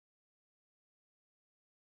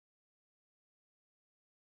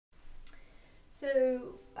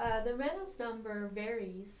So the Reynolds number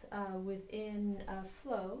varies within a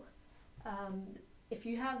flow. If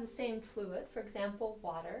you have the same fluid, for example,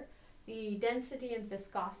 water, the density and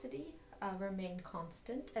viscosity remain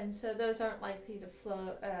constant, and so those aren't likely to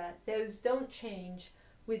flow, those don't change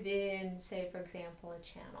within, say, for example, a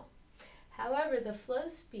channel. However, the flow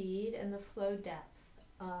speed and the flow depth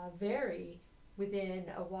vary within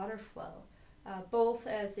a water flow, both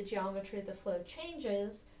as the geometry of the flow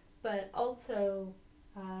changes, but also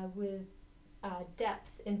with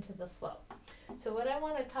depth into the flow. So what I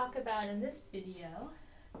want to talk about in this video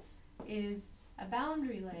is a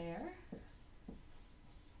boundary layer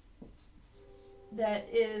that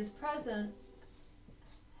is present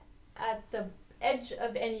at the edge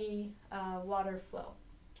of any water flow,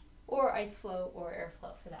 or ice flow, or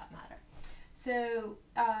airflow for that matter. So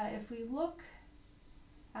if we look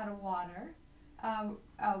at a water, and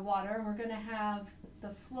we're going to have the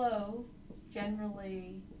flow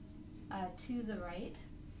generally to the right,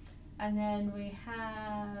 and then we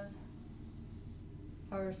have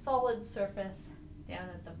our solid surface down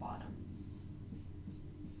at the bottom.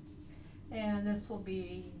 And this will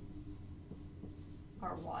be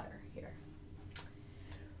our water here.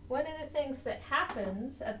 One of the things that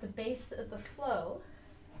happens at the base of the flow,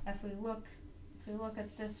 if we look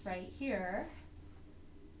at this right here,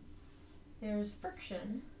 there's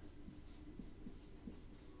friction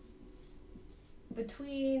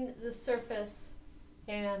between the surface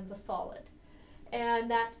and the solid. And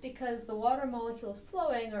that's because the water molecules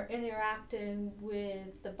flowing are interacting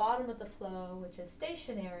with the bottom of the flow, which is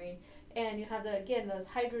stationary, and you have, again, those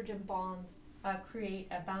hydrogen bonds create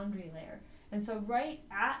a boundary layer. And so right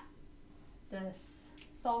at this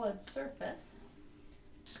solid surface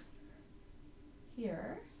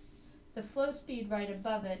here, the flow speed right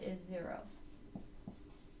above it is 0.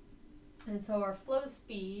 And so our flow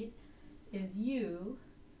speed is u.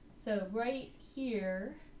 So right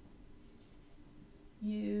here,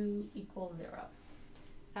 u equals 0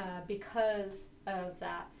 because of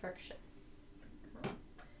that friction.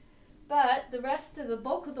 But the rest of the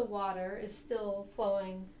bulk of the water is still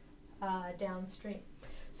flowing downstream.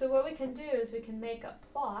 So what we can do is we can make a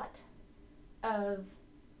plot of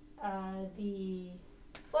the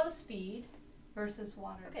flow speed versus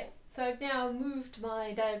water. Okay, so I've now moved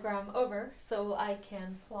my diagram over so I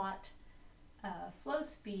can plot flow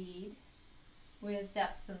speed with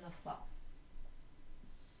depth in the flow.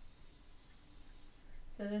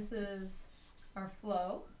 So this is our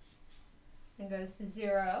flow, and goes to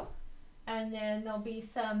 0, and then there'll be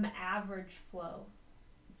some average flow.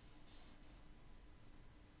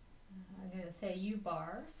 I'm going to say u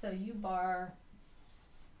bar, so u bar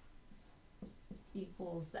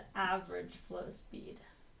equals the average flow speed.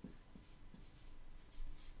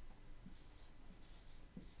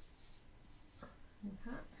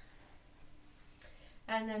 Okay.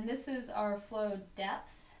 And then this is our flow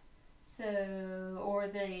depth. So, or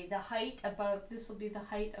the height above, this will be the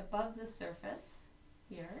height above the surface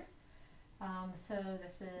here. So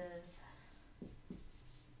this is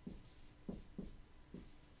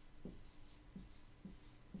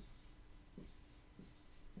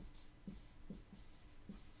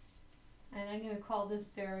and I'm going to call this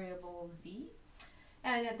variable z.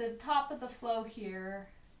 And at the top of the flow here,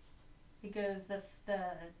 it goes, the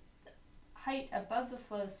height above the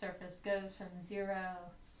flow surface goes from 0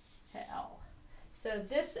 to L. So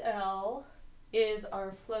this L is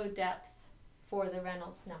our flow depth for the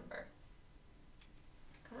Reynolds number.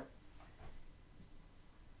 Okay.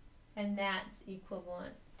 And that's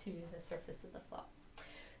equivalent to the surface of the flow.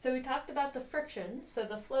 So we talked about the friction. So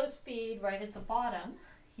the flow speed right at the bottom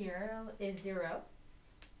here is 0.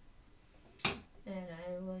 And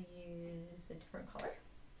I will use a different color.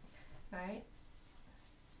 All right.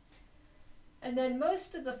 And then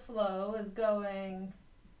most of the flow is going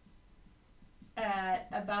at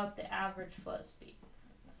about the average flow speed.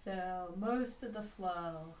 So most of the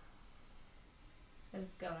flow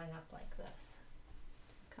is going up like this.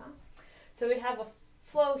 Okay. So we have a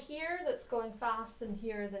flow here that's going fast and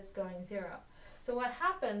here that's going 0. So what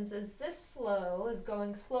happens is this flow is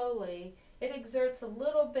going slowly. It exerts a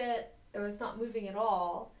little bit, or it's not moving at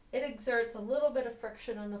all. It exerts a little bit of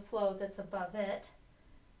friction on the flow that's above it.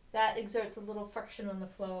 That exerts a little friction on the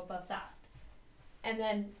flow above that. And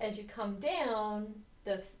then as you come down,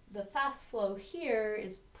 the fast flow here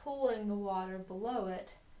is pulling the water below it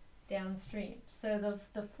downstream. So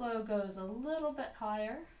the flow goes a little bit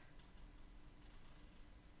higher,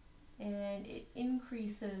 and it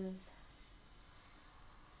increases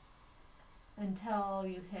until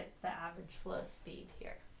you hit the average flow speed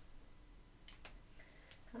here.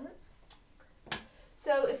 Okay.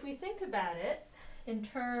 So if we think about it, in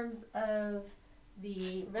terms of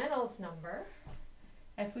the Reynolds number,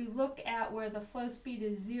 if we look at where the flow speed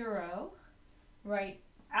is 0, right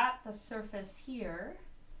at the surface here,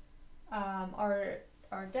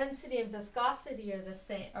 our density and viscosity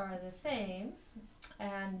are the same,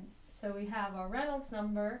 and so we have our Reynolds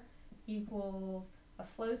number equals a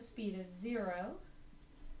flow speed of 0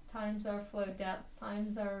 times our flow depth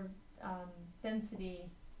times our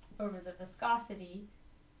density over the viscosity.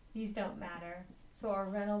 These don't matter, so our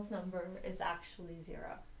Reynolds number is actually 0.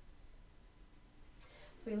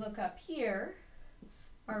 If we look up here,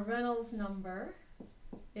 our Reynolds number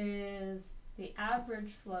is the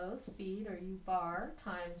average flow speed, or U bar,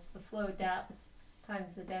 times the flow depth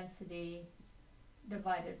times the density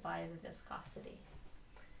divided by the viscosity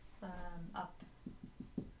up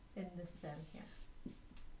in this zone here.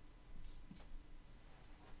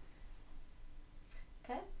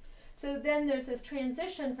 Okay, so then there's this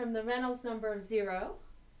transition from the Reynolds number of 0,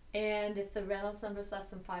 and if the Reynolds number is less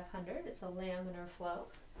than 500, it's a laminar flow.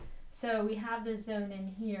 So we have this zone in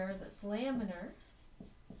here that's laminar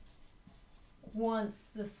once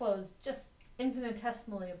the flow is just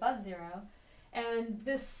infinitesimally above 0, and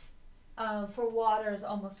this for water is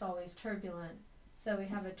almost always turbulent. So we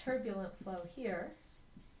have a turbulent flow here.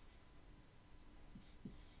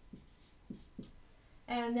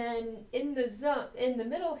 And then in the zone, in the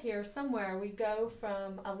middle here somewhere, we go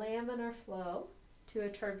from a laminar flow to a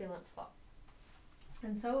turbulent flow.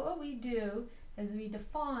 And so what we do is we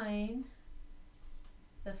define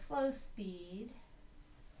the flow speed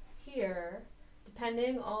here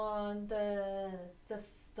depending on the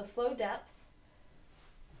flow depth,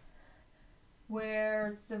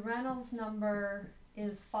 where the Reynolds number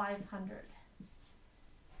is 500.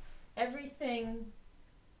 Everything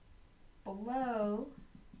below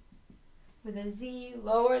with a Z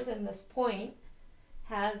lower than this point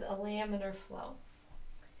has a laminar flow.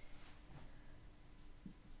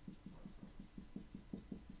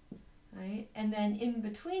 Right? And then in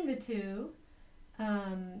between the two,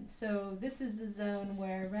 so this is the zone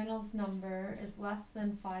where Reynolds number is less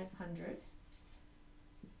than 500.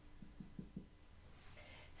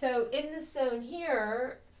 So in this zone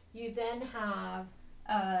here, you then have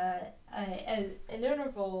an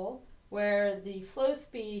interval where the flow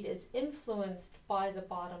speed is influenced by the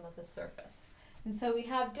bottom of the surface. And so we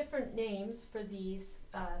have different names for these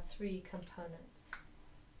three components.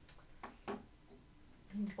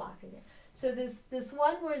 Black again. So this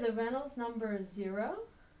one where the Reynolds number is 0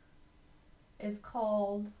 is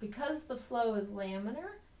called, because the flow is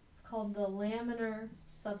laminar, it's called the laminar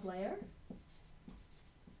sublayer.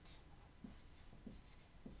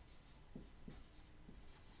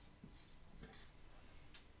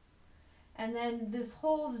 And then this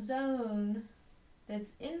whole zone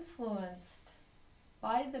that's influenced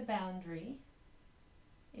by the boundary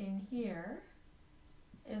in here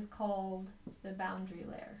is called the boundary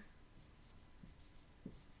layer.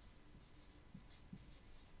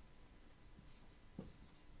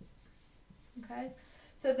 Okay,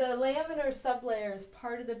 so the laminar sublayer is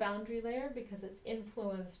part of the boundary layer because it's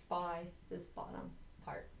influenced by this bottom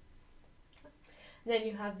part. Okay. Then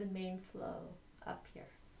you have the main flow up here.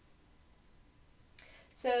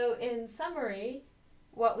 So in summary,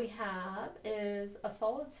 what we have is a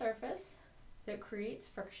solid surface that creates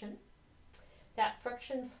friction. That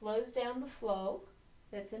friction slows down the flow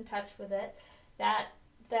that's in touch with it.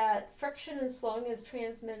 That friction and slowing is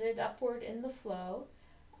transmitted upward in the flow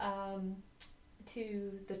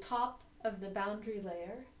to the top of the boundary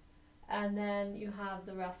layer, and then you have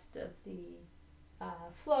the rest of the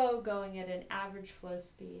flow going at an average flow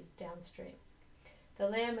speed downstream. The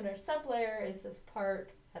laminar sublayer is this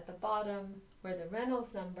part at the bottom where the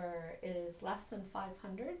Reynolds number is less than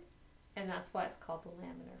 500, and that's why it's called the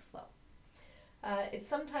laminar flow. It's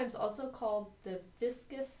sometimes also called the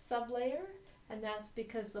viscous sublayer, and that's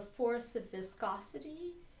because the force of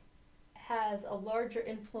viscosity has a larger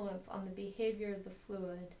influence on the behavior of the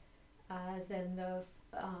fluid than the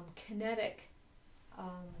kinetic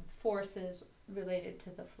forces related to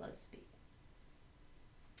the flow speed.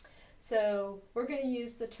 So we're going to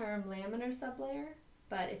use the term laminar sublayer,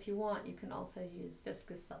 but if you want, you can also use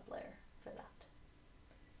viscous sublayer for that.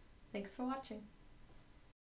 Thanks for watching.